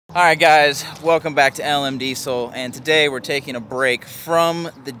Alright guys, welcome back to LM Diesel, and today we're taking a break from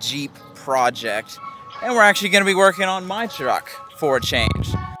the Jeep project and we're actually going to be working on my truck for a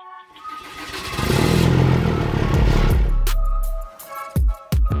change.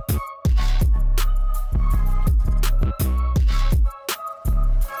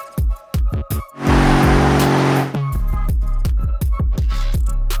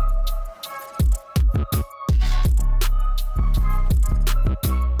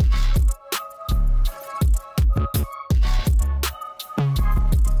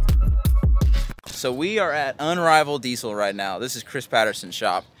 So we are at Unrivaled Diesel right now. This is Chris Patterson's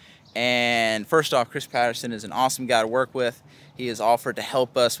shop. And first off, Chris Patterson is an awesome guy to work with. He has offered to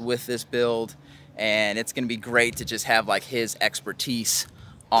help us with this build, and it's gonna be great to just have like his expertise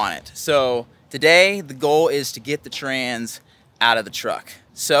on it. So today, the goal is to get the trans out of the truck.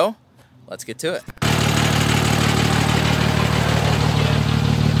 So let's get to it.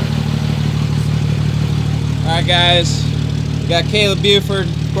 All right guys, we got Caleb Buford.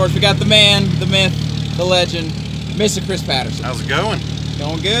 Of course, we got the man, the myth, the legend, Mr. Chris Patterson. How's it going?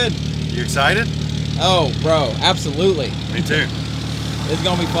 Going good. You excited? Oh, bro, absolutely. Me too. It's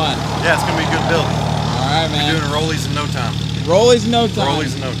gonna be fun. Yeah, it's gonna be a good build. All right, man. We're doing rollies in no time. Rollies in no time.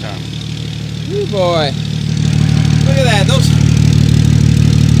 Rollies in no time. Ooh, boy. Look at that. Those.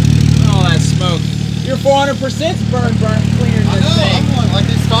 All that smoke. You're 400% burn cleaner than this thing. I'm like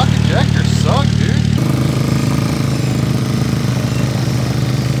these stock injectors suck, dude.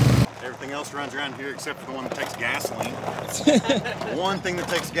 Everything else runs around here except for the one that takes gasoline. The one thing that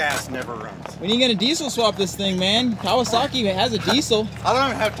takes gas never runs. When are you gonna diesel swap this thing, man? Kawasaki has a diesel. I don't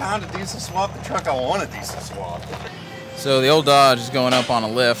even have time to diesel swap the truck I want to diesel swap. So the old Dodge is going up on a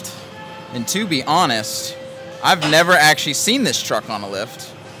lift. And to be honest, I've never actually seen this truck on a lift,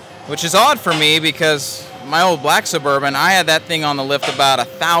 which is odd for me because my old black Suburban, I had that thing on the lift about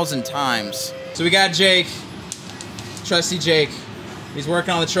 1,000 times. So we got Jake, trusty Jake. He's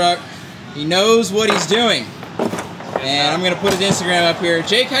working on the truck. He knows what he's doing. And I'm gonna put his Instagram up here.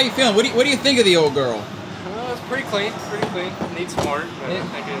 Jake, how you feeling? What do you think of the old girl? Well, it's pretty clean, It needs some work, but I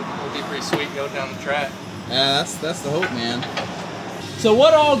think it'll be pretty sweet going down the track. Yeah, that's the hope, man. So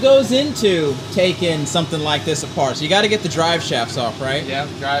what all goes into taking something like this apart? So you got to get the drive shafts off, right? Yeah,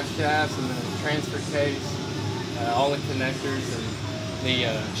 drive shafts and the transfer case, all the connectors and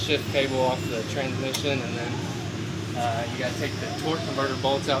the shift cable off the transmission, and then you got to take the torque converter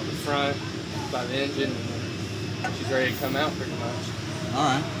bolts out the front by the engine, and then she's ready to come out pretty much. All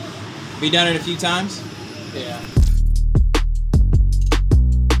right. Have you done it a few times? Yeah.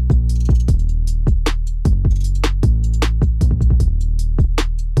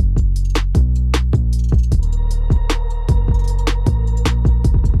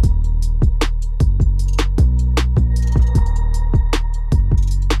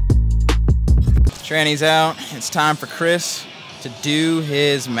 Tranny's out. It's time for Chris to do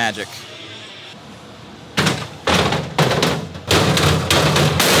his magic.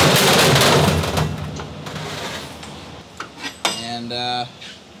 And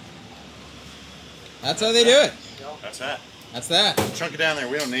that's how they do it. That's that. That's that. Chunk it down there.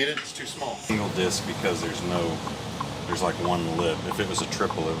 We don't need it. It's too small. Single disc because there's like one lip. If it was a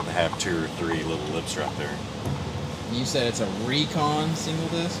triple, it would have 2 or 3 little lips right there. You said it's a Recon single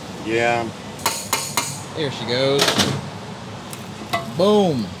disc? Yeah. There she goes.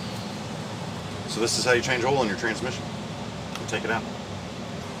 Boom. So this is how you change oil in your transmission. You take it out.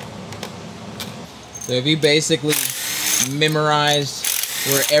 So have you basically memorized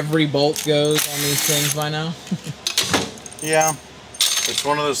where every bolt goes on these things by now? Yeah. It's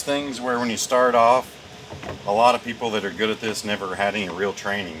one of those things where when you start off, a lot of people that are good at this never had any real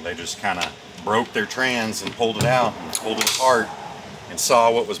training. They just kind of broke their trans and pulled it out and pulled it apart and saw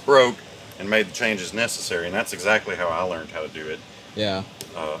what was broke and made the changes necessary, and that's exactly how I learned how to do it. Yeah.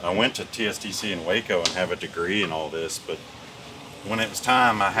 I went to TSTC in Waco and have a degree in all this, but when it was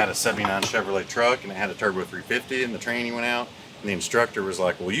time, I had a 79 Chevrolet truck and it had a turbo 350 and the training went out, and the instructor was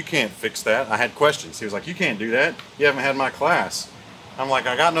like, well, you can't fix that. I had questions. He was like, you can't do that. You haven't had my class. I'm like,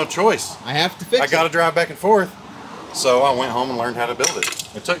 I got no choice. I have to fix it. I got to drive back and forth. So I went home and learned how to build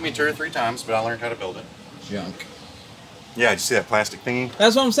it. It took me 2 or 3 times, but I learned how to build it. Junk. Yeah, did you see that plastic thingy?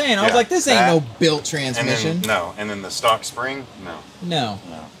 That's what I'm saying. I was like, this ain't no built transmission. And then, no, and then the stock spring, no. No.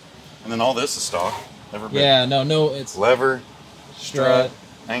 No. And then all this is stock. Never been. Yeah, no, it's Lever, strut,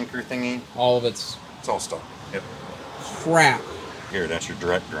 anchor thingy. all of it's all stock. Yep. crap. Here, that's your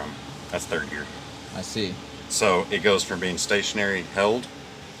direct drum. That's 3rd gear. I see. So it goes from being stationary held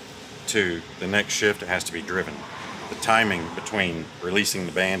to the next shift, it has to be driven. The timing between releasing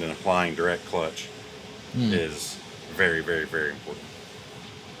the band and applying direct clutch is very, very, very important.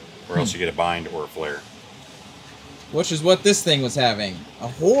 or else you get a bind or a flare. Which is what this thing was having. A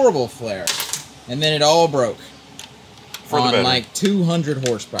horrible flare. And then it all broke. For the on better. like 200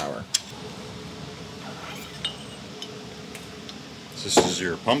 horsepower. This is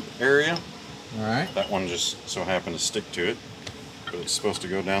your pump area. Alright. That one just so happened to stick to it. But it's supposed to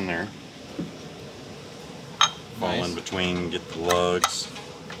go down there. Fall Nice. in between, get the lugs,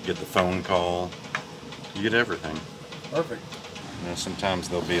 get the phone call. You get everything. Perfect. You know, sometimes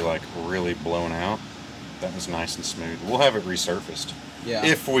they'll be like really blown out. That was nice and smooth. We'll have it resurfaced. Yeah.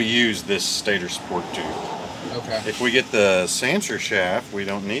 If we use this stator support tube. Okay. If we get the Sancher shaft, we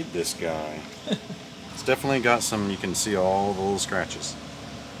don't need this guy. It's definitely got some, you can see all the little scratches.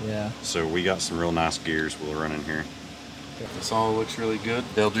 Yeah. So we got some real nice gears we'll run in here. This all looks really good.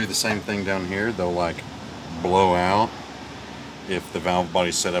 They'll do the same thing down here. They'll like blow out if the valve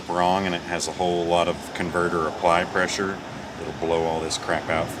body's set up wrong and it has a whole lot of converter apply pressure. It'll blow all this crap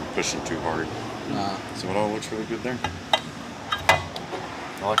out from pushing too hard. So it all looks really good there.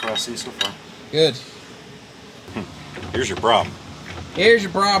 I like what I see so far. Good. Here's your problem. Here's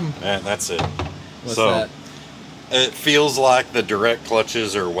your problem. That's it. What's so, that? It feels like the direct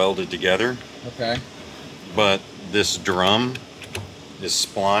clutches are welded together, Okay. but this drum is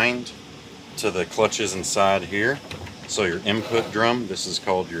splined to the clutches inside here. So your input drum, this is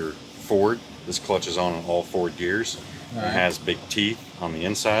called your Ford. This clutch is on all Ford gears. All It right. has big teeth on the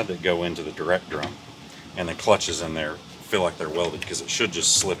inside that go into the direct drum. And the clutches in there feel like they're welded because it should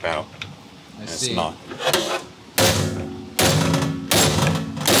just slip out. I And see. it's not.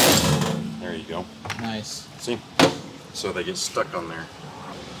 There you go. Nice. See? So they get stuck on there.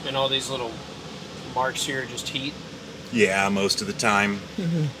 And all these little marks here are just heat. Yeah, most of the time.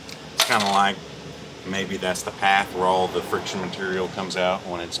 It's kind of like maybe that's the path where all the friction material comes out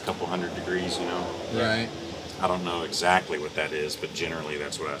when it's a couple hundred degrees, you know. Right. I don't know exactly what that is, but generally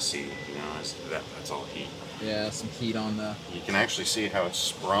that's what I see, you know, that's all heat. Yeah, some heat on the... You can actually see how it's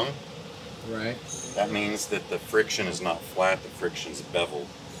sprung. Right. That means that the friction is not flat, the friction's beveled.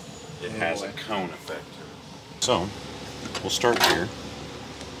 It has a boy. cone effect to it. So, we'll start here.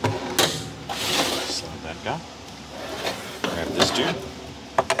 Slide that guy. Grab this dude.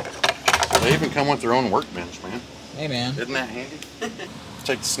 They even come with their own workbench, man. Hey, man. Isn't that handy?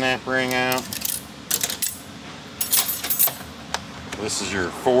 Take the snap ring out. This is your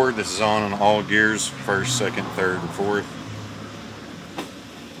Ford. This is on all gears, first, second, third, and fourth.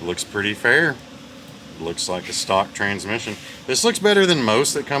 Looks pretty fair. Looks like a stock transmission. This looks better than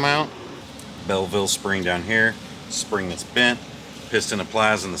most that come out. Belleville spring down here, spring that's bent, piston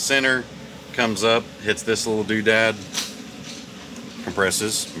applies in the center, comes up, hits this little doodad,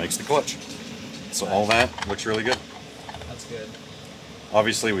 compresses, makes the clutch. So all that looks really good. That's good.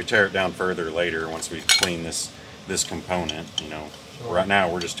 Obviously we tear it down further later once we clean this component, you know. Sure. Right now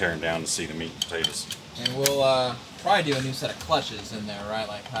we're just tearing down to see the meat and potatoes. And we'll probably do a new set of clutches in there, right?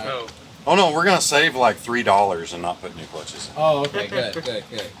 Like how... Oh no, we're gonna save like $3 and not put new clutches in. Oh, okay, good, good,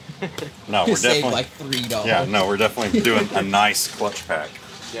 good. No, we're Save definitely like $3. yeah, no, we're definitely doing a nice clutch pack.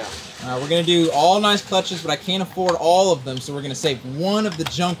 Yeah. We're gonna do all nice clutches, but I can't afford all of them, so we're gonna save one of the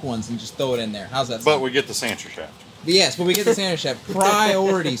junk ones and just throw it in there. How's that sound? But we get the Sancher shaft. But yes, but we get the standard shaft.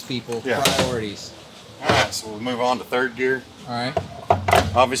 Priorities, people. Yeah. Priorities. Alright, so we'll move on to third gear. All right.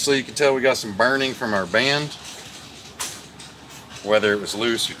 Obviously you can tell we got some burning from our band. Whether it was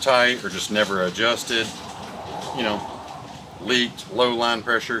loose or tight or just never adjusted, you know, leaked, low line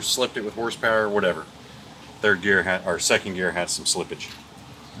pressure, slipped it with horsepower, whatever. Third gear had, or second gear had some slippage.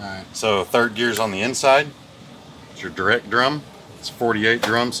 All right. So third gear's on the inside. It's your direct drum. It's 48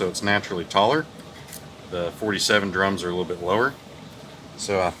 drum, so it's naturally taller. The 47 drums are a little bit lower.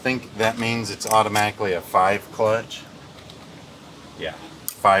 So I think that means it's automatically a 5 clutch. Yeah,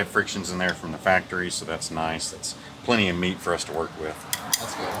 5 frictions in there from the factory, so that's nice. That's plenty of meat for us to work with.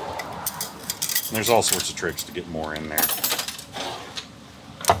 That's good. And there's all sorts of tricks to get more in there.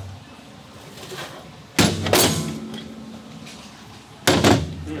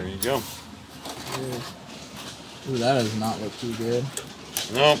 There you go. Ooh, that does not look too good.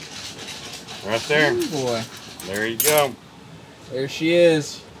 Nope. Right there. Ooh, boy. There you go. There she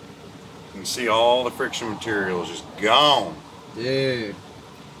is. You can see all the friction material is just gone. Dude.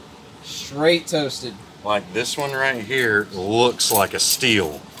 Straight toasted. Like this one right here looks like a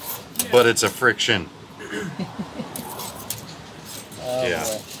steel, but it's a friction. Oh, Yeah.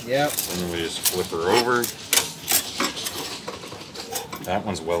 boy. Yep. And then we just flip her over. That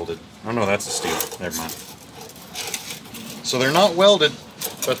one's welded. Oh no, that's a steel. Never mind. So they're not welded,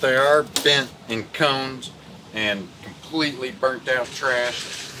 but they are bent and coned and completely burnt out trash.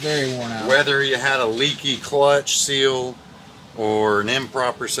 Very worn out. Whether you had a leaky clutch seal or an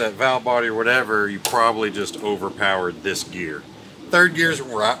improper set valve body or whatever, you probably just overpowered this gear. Third gear's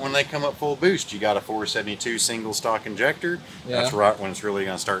right when they come up full boost. You got a 472 single stock injector. Yeah. That's right when it's really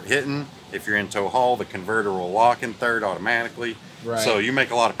going to start hitting. If you're in tow haul, the converter will lock in third automatically. Right. So you make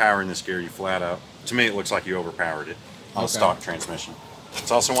a lot of power in this gear, you flat out. To me, it looks like you overpowered it on a stock transmission.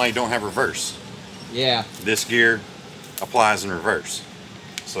 It's also why you don't have reverse. Yeah. This gear applies in reverse.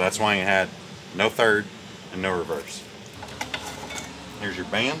 So that's why you had no third and no reverse. Here's your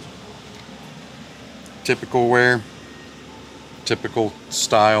band. Typical wear. Typical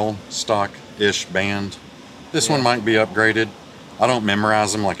style, stock-ish band. This one might be upgraded. I don't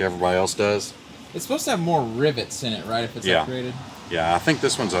memorize them like everybody else does. It's supposed to have more rivets in it, right, if it's upgraded? Yeah, I think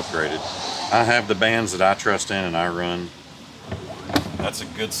this one's upgraded. I have the bands that I trust in and I run. That's a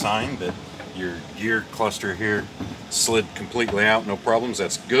good sign that your gear cluster here slid completely out, no problems.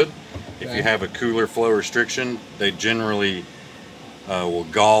 That's good. If you have a cooler flow restriction, they generally will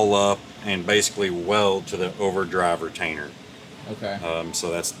gall up and basically weld to the overdrive retainer. Okay. So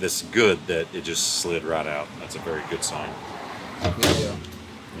this good that it just slid right out. That's a very good sign. Good deal.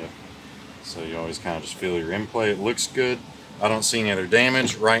 Yep. So you always kind of just feel your in-play. It looks good. I don't see any other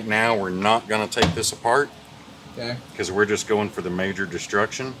damage. Right now, we're not going to take this apart. Okay. Because we're just going for the major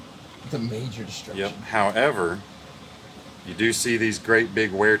destruction. The major destruction. Yep. However, you do see these great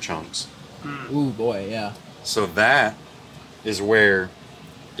big wear chunks. Ooh, boy, yeah. So that is where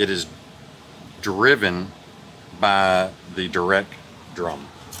it is driven by the direct drum.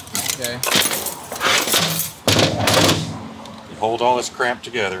 Okay. You hold all this crap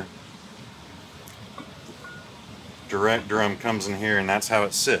together. Direct drum comes in here and that's how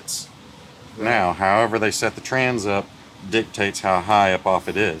it sits. Now, however they set the trans up dictates how high up off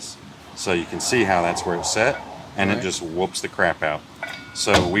it is. So you can see how that's where it's set and it just whoops the crap out.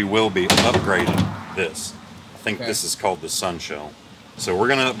 So we will be upgrading this. I think this is called the Sun Shell. So we're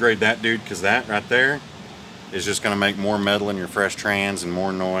going to upgrade that, dude, because that right there is just going to make more metal in your fresh trans and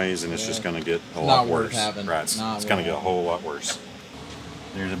more noise, and it's just going to get a lot worse. Right, it's going to get a whole lot worse.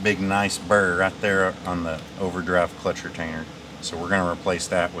 There's a big nice burr right there on the overdrive clutch retainer. So we're going to replace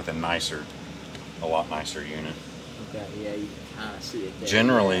that with a lot nicer unit. Okay, yeah, you can kind of see it there.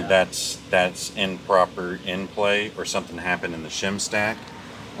 Generally, that's improper in play or something happened in the shim stack.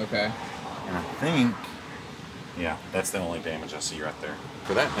 Okay. And I think, yeah, that's the only damage I see right there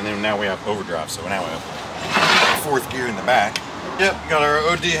for that. And then now we have overdrive, so now we have fourth gear in the back. Yep, got our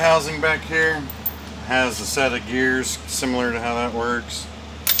OD housing back here. Has a set of gears similar to how that works.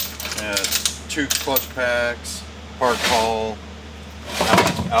 Two clutch packs, park haul,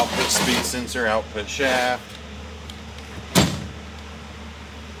 output speed sensor, output shaft.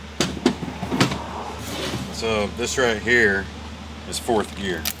 So this right here is fourth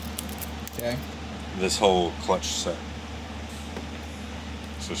gear. Okay. This whole clutch set.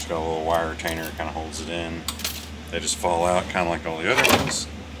 So it's got a little wire retainer that kind of holds it in. They just fall out kind of like all the other ones.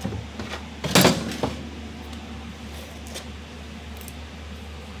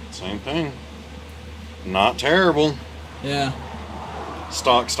 Same thing. Not terrible. Yeah.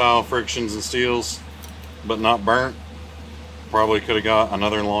 Stock style frictions and steels, but not burnt. Probably could have got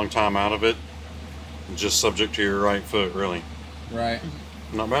another long time out of it. Just subject to your right foot, really. Right.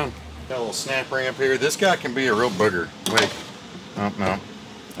 Not bad. Got a little snap ring up here. This guy can be a real booger. Wait. Oh, no.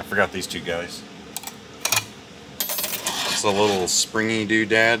 I forgot these two guys. It's a little springy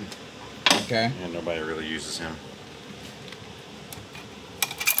doodad. Okay. And nobody really uses him.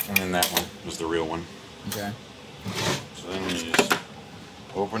 And then that one was the real one. Okay. So then you just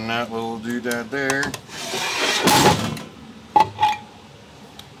open that little doodad there.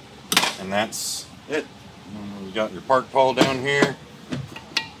 And that's it. You got your park pawl down here.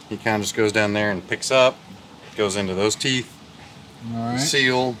 He kind of just goes down there and picks up, goes into those teeth. All right.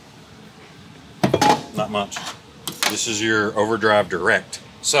 Seal. Not much. This is your overdrive direct.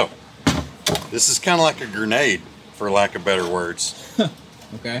 So this is kind of like a grenade, for lack of better words.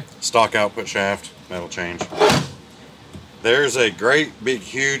 Okay. Stock output shaft, that'll change. There's a great big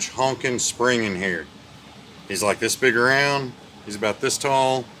huge honking spring in here. He's like this big around. He's about this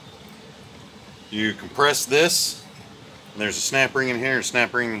tall. You compress this, and there's a snap ring in here, a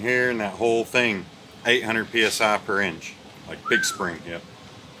snap ring in here, and that whole thing, 800 psi per inch. Like big spring, yep.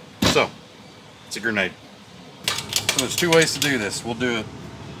 So, it's a grenade. So there's two ways to do this. We'll do it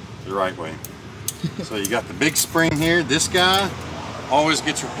the right way. So you got the big spring here. This guy always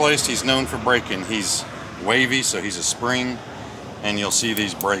gets replaced. He's known for breaking. He's wavy, so he's a spring, and you'll see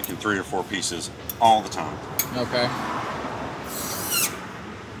these break in 3 or 4 pieces all the time. Okay.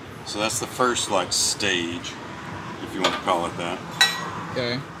 So that's the first like stage, if you want to call it that.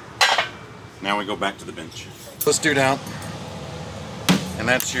 Okay. Now we go back to the bench. Let's do it out. And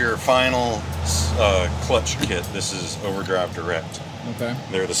that's your final clutch kit. This is Overdrive Direct. Okay.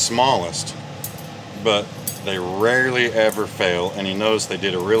 They're the smallest, but they rarely ever fail. And you notice they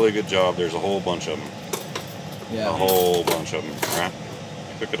did a really good job. There's a whole bunch of them. Yeah. A whole bunch of them, right?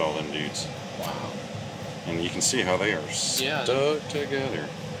 Look at all them dudes. Wow. And you can see how they are stuck together.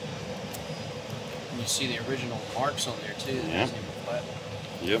 You see the original marks on there too. Yeah.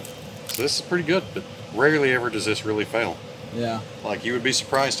 Yep. So this is pretty good, but rarely ever does this really fail. Yeah. Like, you would be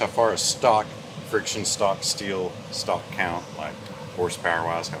surprised how far a stock friction, stock steel, stock count, like horsepower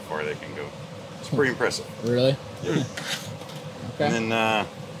wise, how far they can go. It's pretty impressive. Really? Yeah. Okay. And then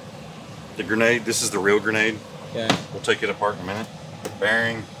the grenade, this is the real grenade. Okay. We'll take it apart in a minute.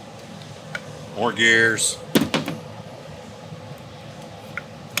 Bearing, more gears,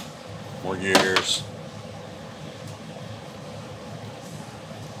 more gears.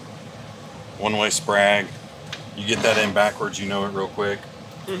 One-way sprag. You get that in backwards, you know it real quick.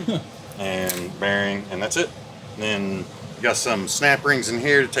 And bearing, and that's it. And then you got some snap rings in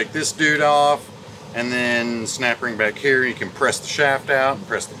here to take this dude off, and then snap ring back here. You can press the shaft out and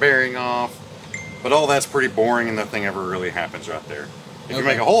press the bearing off. But all that's pretty boring, and nothing ever really happens right there. If you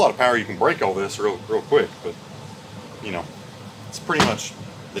make a whole lot of power, you can break all this real quick. But you know, it's pretty much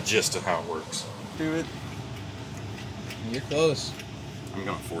the gist of how it works. Do it. You're close. I'm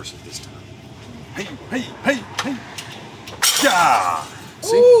gonna force it this time. Hey, hey, hey, hey! Yeah.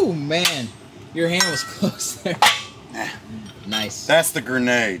 Ooh, man, your hand was close there. Nice. That's the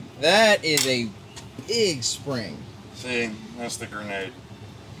grenade. That is a big spring. See, that's the grenade.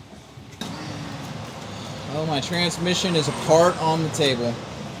 Oh, my transmission is apart on the table.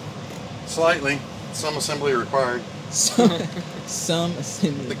 Slightly. Some assembly required. Some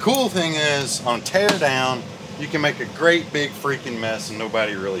assembly. The cool thing is, on tear down, you can make a great big freaking mess and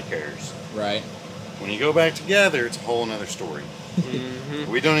nobody really cares. Right. When you go back together, it's a whole nother story.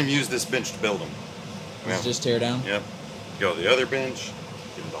 We don't even use this bench to build them. It's just tear down? Yep. Go to the other bench,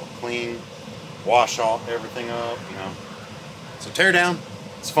 get it all clean, wash all everything up, you know. So tear down,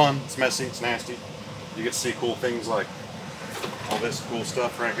 it's fun, it's messy, it's nasty. You get to see cool things like all this cool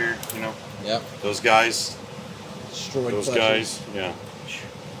stuff right here, you know. Yep. Those guys. Destroyed those clutches. guys, yeah.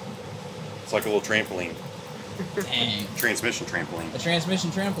 It's like a little trampoline. Dang. Transmission trampoline. A transmission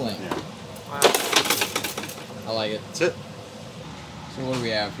trampoline. Yeah. Wow. I like it. That's it. So what do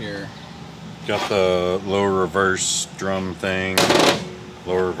we have here? Got the lower reverse drum thing,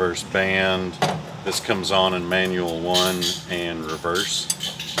 lower reverse band. This comes on in manual 1 and reverse.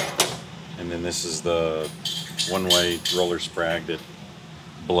 And then this is the one-way roller sprag that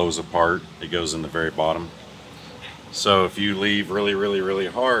blows apart. It goes in the very bottom. So if you leave really, really, really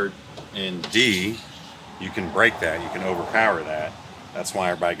hard in D, you can break that, you can overpower that. That's why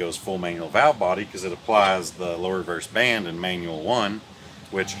everybody goes full manual valve body, because it applies the lower reverse band in manual 1,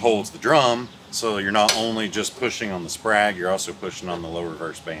 which holds the drum, so you're not only just pushing on the sprag, you're also pushing on the lower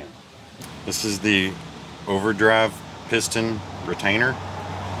reverse band. This is the overdrive piston retainer.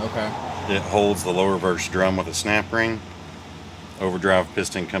 Okay. It holds the lower reverse drum with a snap ring. Overdrive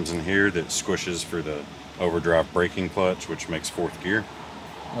piston comes in here that squishes for the overdrive braking clutch, which makes 4th gear.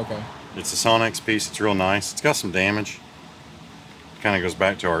 Okay. It's a Sonex piece. It's real nice. It's got some damage. Kind of goes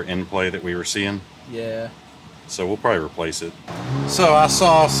back to our end play that we were seeing. Yeah. So we'll probably replace it. So I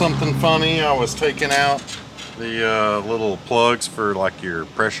saw something funny. I was taking out the little plugs for like your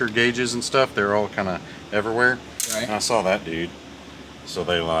pressure gauges and stuff. They're all kind of everywhere. Right. And I saw that dude. So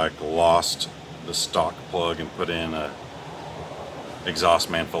they like lost the stock plug and put in a exhaust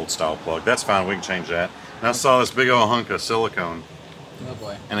manifold style plug. That's fine. We can change that. And I saw this big old hunk of silicone. Oh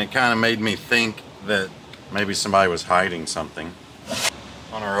boy. And it kind of made me think that maybe somebody was hiding something.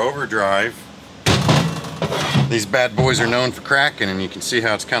 On our overdrive, these bad boys are known for cracking, and you can see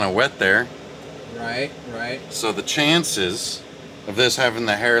how it's kind of wet there. Right, right. So the chances of this having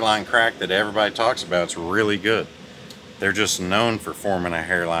the hairline crack that everybody talks about is really good. They're just known for forming a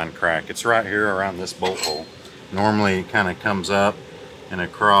hairline crack. It's right here around this bolt hole. Normally it kind of comes up and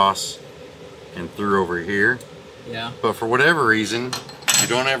across and through over here. Yeah. But for whatever reason, you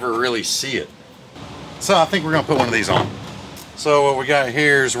don't ever really see it. So I think we're gonna put one of these on. So what we got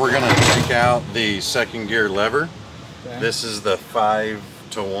here is we're gonna take out the 2nd gear lever. Okay. This is the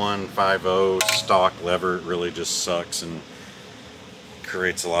 5-to-1-5-0 stock lever. It really just sucks and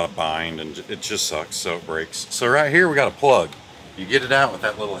creates a lot of bind, and it just sucks, so it breaks. So right here we got a plug. You get it out with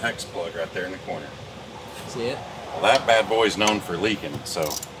that little hex plug right there in the corner. See it? Well, that bad boy's known for leaking, so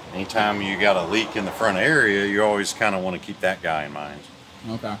anytime you got a leak in the front area, you always kind of want to keep that guy in mind.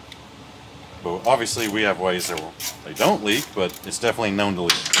 Okay. But obviously we have ways that they don't leak, but it's definitely known to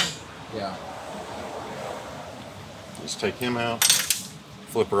leak. Yeah. Just take him out.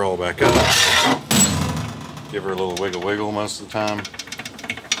 Flip her all back up. Give her a little wiggle wiggle most of the time.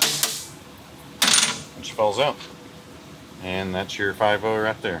 And she falls out. And that's your 5.0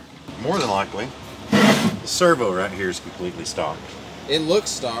 right there. More than likely, the servo right here is completely stock. It looks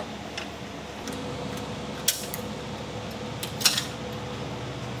stock.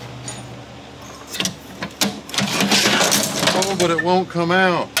 Oh, but it won't come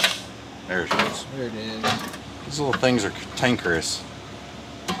out. There it is. There it is. These little things are cantankerous.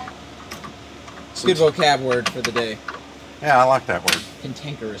 Good vocab word for the day. Yeah, I like that word.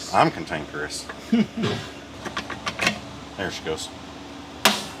 Cantankerous. I'm cantankerous. There she goes.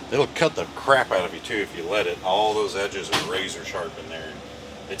 It'll cut the crap out of you too if you let it. All those edges are razor sharp in there.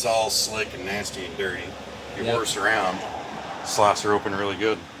 It's all slick and nasty and dirty. You horse around, slice her open really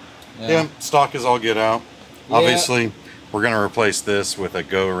good. Yeah, stock is all get out. Yeah. Obviously, we're going to replace this with a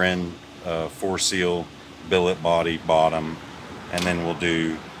Go-Ren 4-seal billet body bottom, and then we'll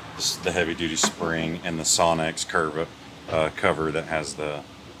do the heavy-duty spring and the Sonex curve cover that has the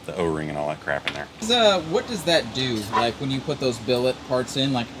O-ring and all that crap in there. What does that do? Like when you put those billet parts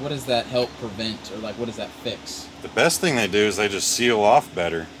in, like what does that help prevent, or like what does that fix? The best thing they do is they just seal off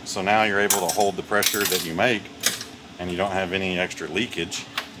better. So now you're able to hold the pressure that you make and you don't have any extra leakage.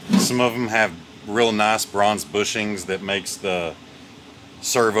 Some of them have real nice bronze bushings that makes the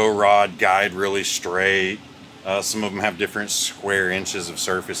servo rod guide really straight. Some of them have different square inches of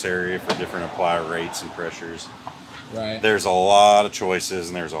surface area for different apply rates and pressures. Right. There's a lot of choices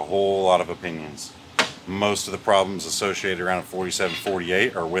and there's a whole lot of opinions. Most of the problems associated around a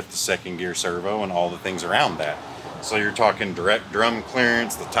 47-48 are with the second gear servo and all the things around that. So you're talking direct drum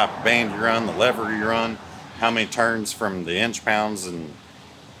clearance, the type of band you run, the lever you run, how many turns from the inch pounds, and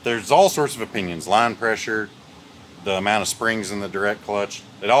there's all sorts of opinions. Line pressure, the amount of springs in the direct clutch,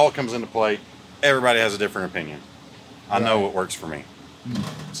 it all comes into play. Everybody has a different opinion. I know what works for me.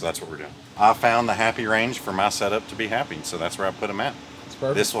 So that's what we're doing. I found the happy range for my setup to be happy, so that's where I put them at. That's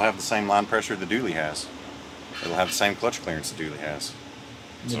perfect. This will have the same line pressure the dually has. It'll have the same clutch clearance the dually has.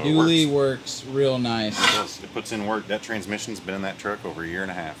 The So dually works real nice. It does. It puts in work. That transmission's been in that truck over 1.5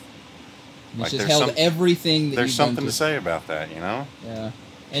 years. It's just held everything that there's you've done something to say about that, you know? Yeah.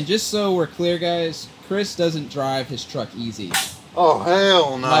 And just so we're clear, guys, Chris doesn't drive his truck easy. Oh,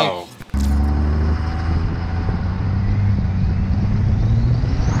 hell no. Like,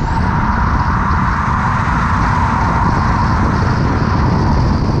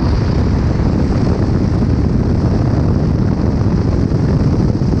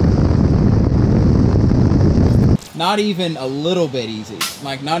 not even a little bit easy.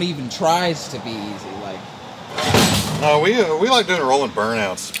 Like, not even tries to be easy. Like, no, we like doing rolling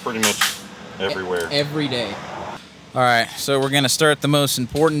burnouts pretty much everywhere. Every day. All right, so we're gonna start the most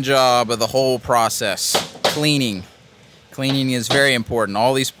important job of the whole process, cleaning. Cleaning is very important.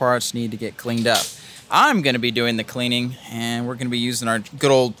 All these parts need to get cleaned up. I'm gonna be doing the cleaning, and we're gonna be using our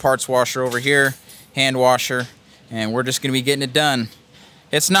good old parts washer over here, hand washer, and we're just gonna be getting it done.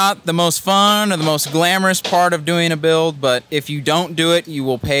 It's not the most fun or the most glamorous part of doing a build, but if you don't do it, you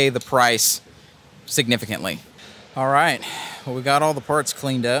will pay the price significantly. All right, well, we got all the parts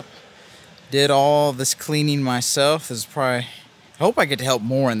cleaned up. Did all this cleaning myself. This is probably, I hope I get to help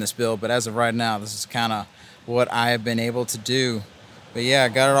more in this build, but as of right now, this is kind of what I have been able to do. But yeah,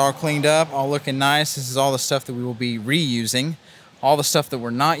 got it all cleaned up, all looking nice. This is all the stuff that we will be reusing. All the stuff that we're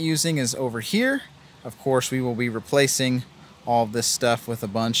not using is over here. Of course, we will be replacing all this stuff with a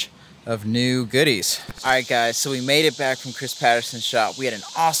bunch of new goodies. All right, guys, so we made it back from Chris Patterson's shop. We had an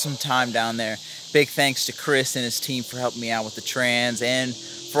awesome time down there. Big thanks to Chris and his team for helping me out with the trans and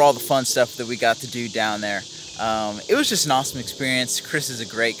for all the fun stuff that we got to do down there. It was just an awesome experience. Chris is a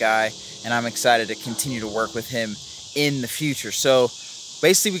great guy, and I'm excited to continue to work with him in the future. So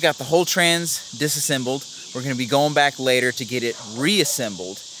basically, we got the whole trans disassembled. We're gonna be going back later to get it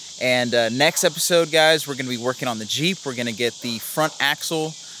reassembled. And next episode, guys, we're going to be working on the Jeep. We're going to get the front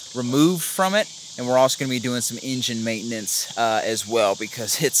axle removed from it. And we're also going to be doing some engine maintenance as well,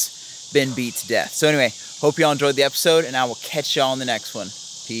 because it's been beat to death. So anyway, hope y'all enjoyed the episode, and I will catch y'all in the next one.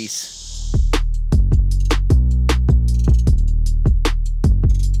 Peace.